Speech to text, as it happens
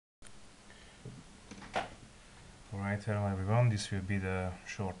Alright, hello everyone, this will be the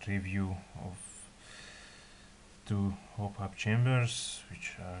short review of two hop-up chambers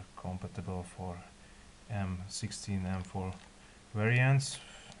which are compatible for M16 M4 variants.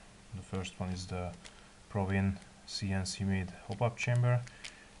 The first one is the ProWin CNC made hop-up chamber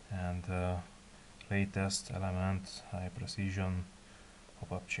and the latest element high precision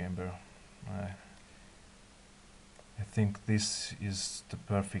hop-up chamber. I think this is the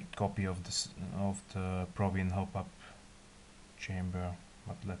perfect copy of the ProWin hop-up chamber,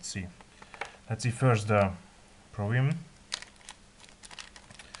 but let's see. Let's see first the ProWin.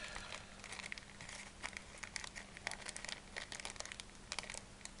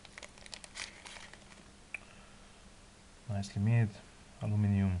 Nicely made,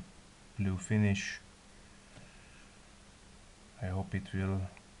 aluminium blue finish. I hope it will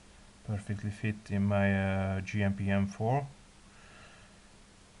perfectly fit in my GMP M4.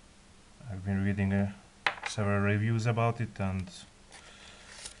 I've been reading several reviews about it and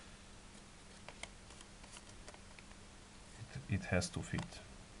it has to fit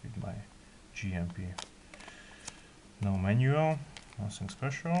with my GMP. No manual, nothing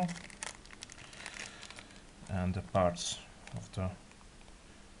special, and the parts of the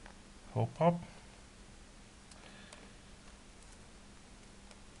hop-up.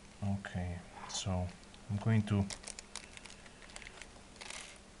 Okay, so I'm going to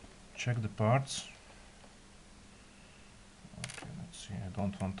check the parts. Okay, let's see, I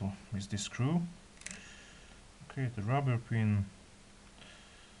don't want to miss this screw. Okay, the rubber pin,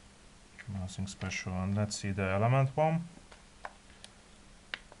 nothing special, and let's see the element one.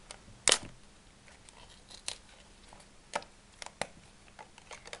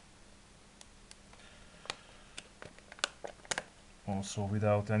 Also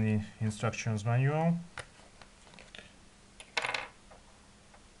without any instructions manual.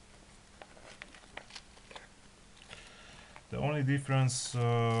 The only difference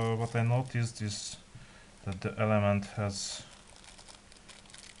what I noticed is that the element has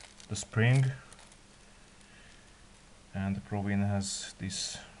the spring and the ProWin has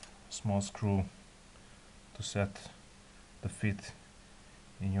this small screw to set the fit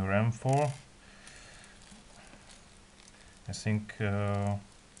in your M4. I think the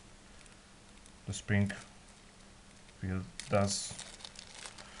spring wheel does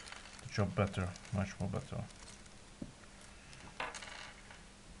the job better, much more better.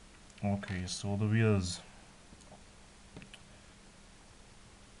 Okay, so the wheels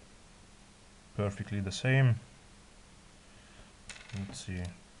perfectly the same. Let's see,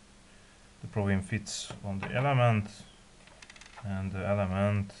 the ProWin fits on the element and the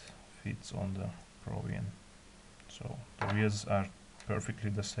element fits on the ProWin. So the wheels are perfectly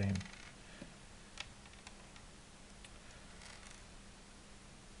the same.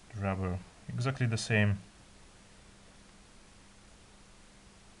 The rubber exactly the same.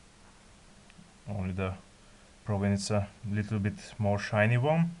 Only the ProWin is a little bit more shiny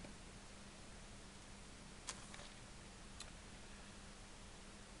one.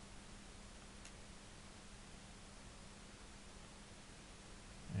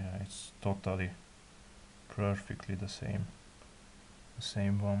 Yeah, it's totally perfectly the same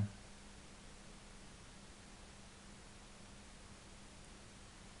one.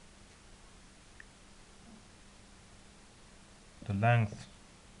 The length,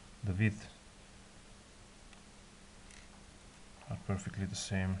 the width are perfectly the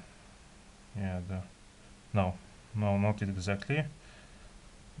same. Yeah, no, not exactly.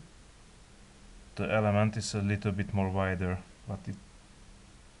 The element is a little bit more wider, but it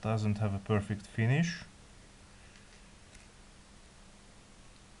doesn't have a perfect finish.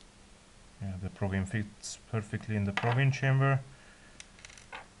 Yeah, the ProWin fits perfectly in the ProWin chamber,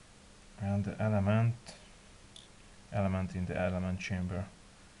 and the element in the element chamber.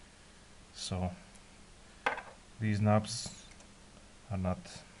 So these knobs are not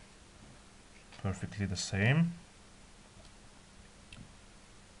perfectly the same.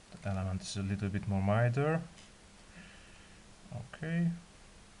 The element is a little bit more wider. Okay,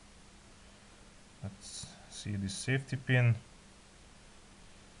 let's see this safety pin.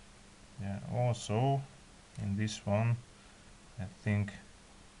 Yeah, also in this one I think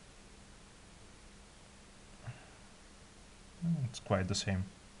it's quite the same.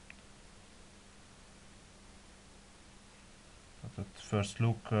 But at first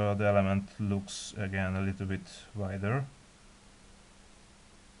look the element looks again a little bit wider.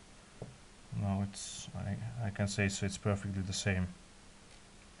 No, it's I can say so it's perfectly the same.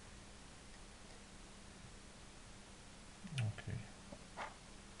 Okay,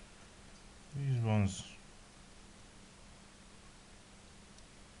 these ones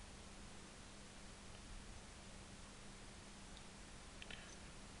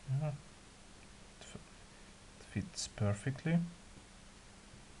fits perfectly.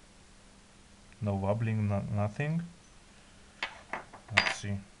 No wobbling, nothing. Let's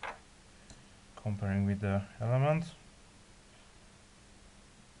see. Comparing with the element,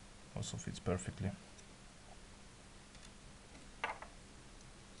 also fits perfectly.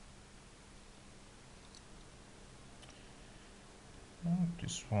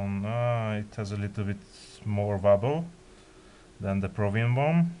 This one, it has a little bit more wobble than the ProWin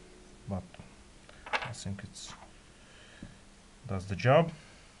one, but I think it's does the job.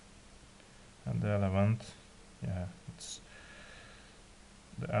 And the element, yeah, it's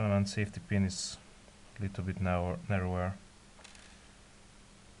the element safety pin is a little bit narrower.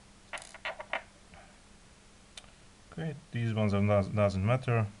 Okay, these ones doesn't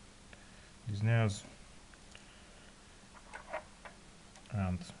matter. These nails.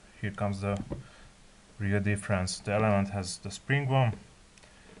 And here comes the real difference. The element has the spring one.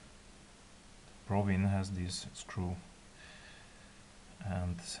 ProWin has this screw,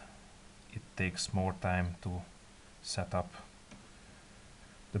 and it takes more time to set up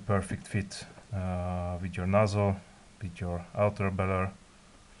the perfect fit with your nozzle, with your outer beller.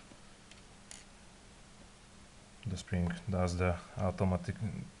 The spring does the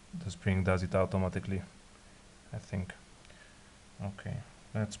spring does it automatically, I think. Okay,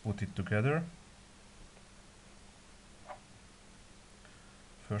 let's put it together.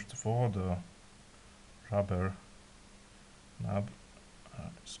 First of all, the rubber knob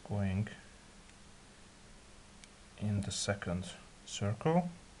is going in the second circle.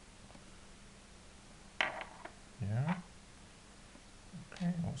 Yeah.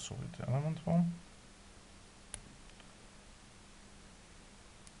 Okay, also with the element one.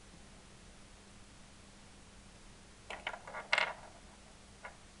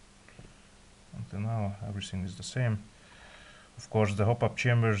 Until now, everything is the same. Of course, the hop-up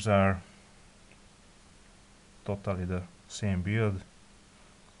chambers are totally the same build.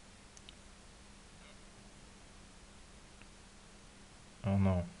 Oh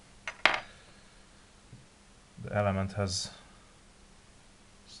no. The element has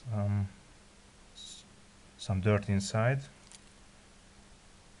some dirt inside.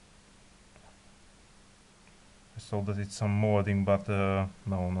 I thought that it's some molding, but no,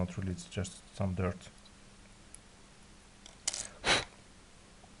 not really, it's just some dirt.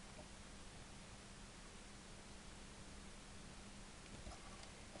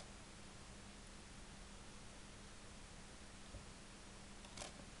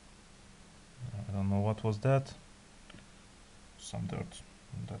 I don't know what was that. Some dirt,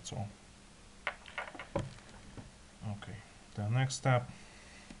 that's all. Okay, the next step.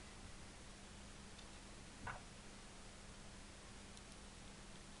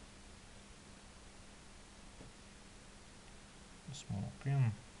 A small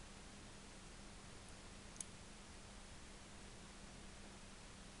pin.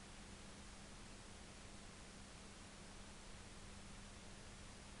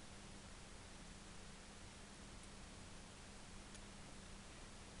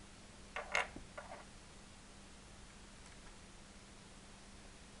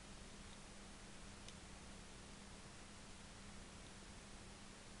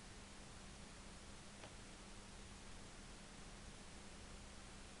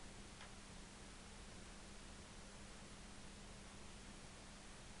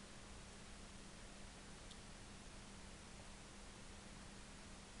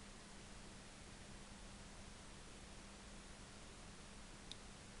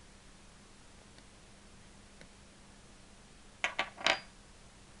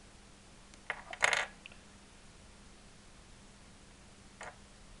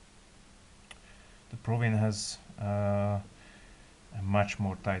 The ProWin has a much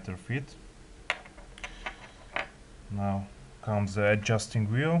more tighter fit. Now comes the adjusting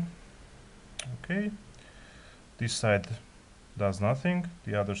wheel. Okay, this side does nothing,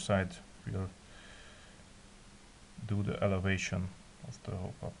 the other side will do the elevation of the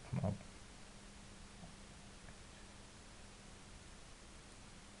hop-up knob.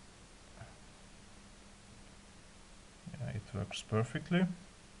 Yeah, it works perfectly.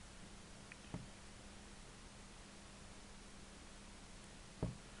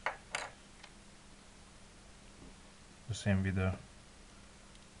 The same with the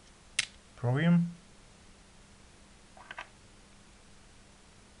ProWin.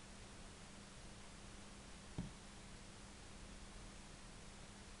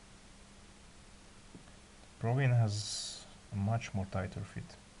 ProWin has a much more tighter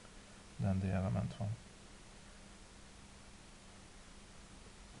fit than the element one.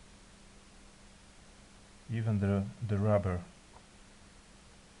 Even the rubber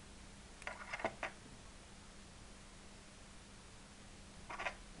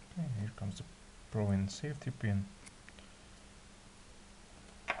comes the ProWin safety pin,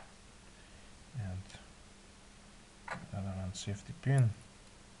 and element safety pin.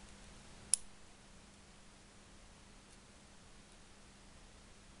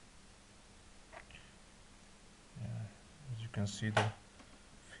 As you can see, the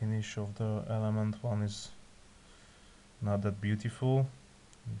finish of the element one is not that beautiful.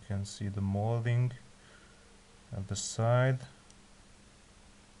 You can see the molding at the side.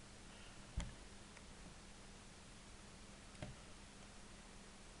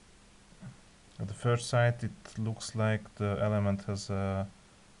 At the first sight it looks like the element has a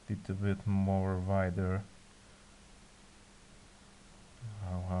little bit more wider,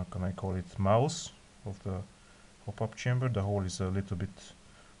 how can I call it, mouse of the hop-up chamber. The hole is a little bit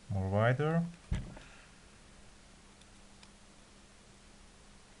more wider.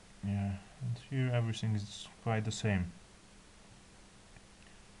 Yeah, and here everything is quite the same.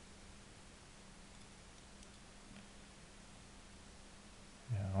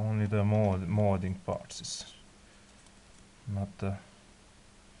 Yeah, only the molding parts is not the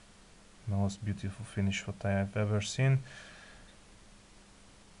most beautiful finish what I have ever seen,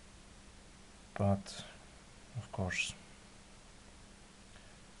 but of course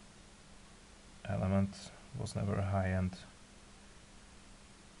element was never a high-end.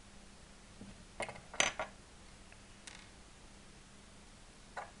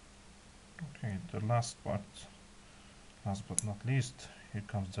 Okay, the last part, last but not least, here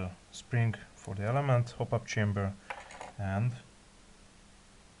comes the spring for the element, hop-up chamber, and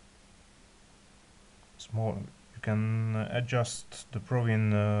small. You can adjust the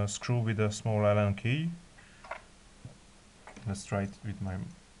ProWin screw with a small Allen key. Let's try it with my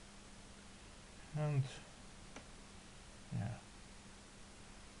hand. Yeah,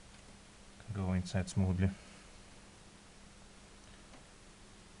 can go inside smoothly.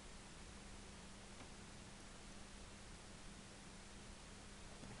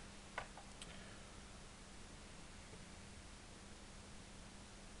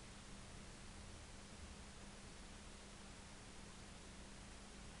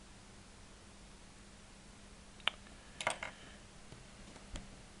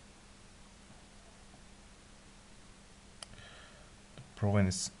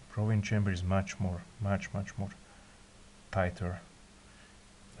 ProWin chamber is much more tighter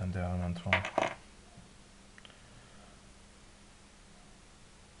than the element one.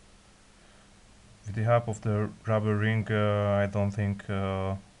 With the help of the rubber ring, I don't think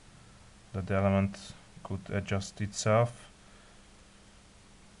that the element could adjust itself,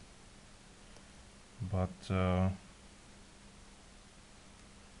 but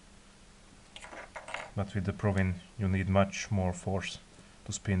with the ProWin you need much more force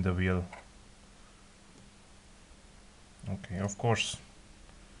to spin the wheel. Okay, of course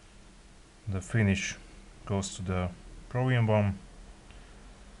the finish goes to the ProWin one.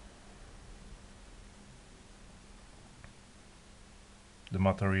 The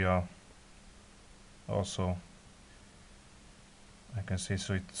material also, I can say,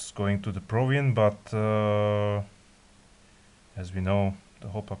 so it's going to the ProWin, but as we know, the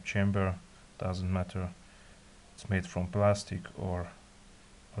hop-up chamber doesn't matter. It's made from plastic or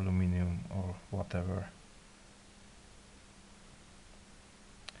aluminum or whatever.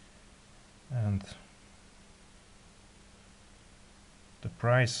 And the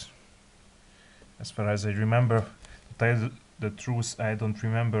price, as far as I remember, to tell the truth, I don't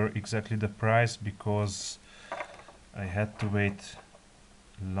remember exactly the price because I had to wait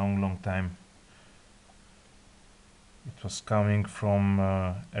a long time. It was coming from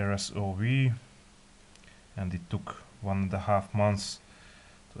RSOV, and it took 1.5 months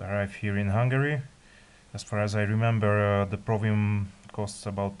to arrive here in Hungary. As far as I remember, the ProWin costs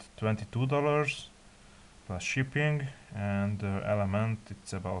about $22 plus shipping, and the element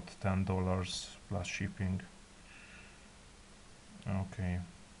it's about $10 plus shipping. Okay.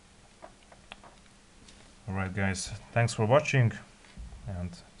 Alright guys, thanks for watching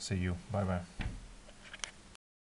and see you. Bye bye.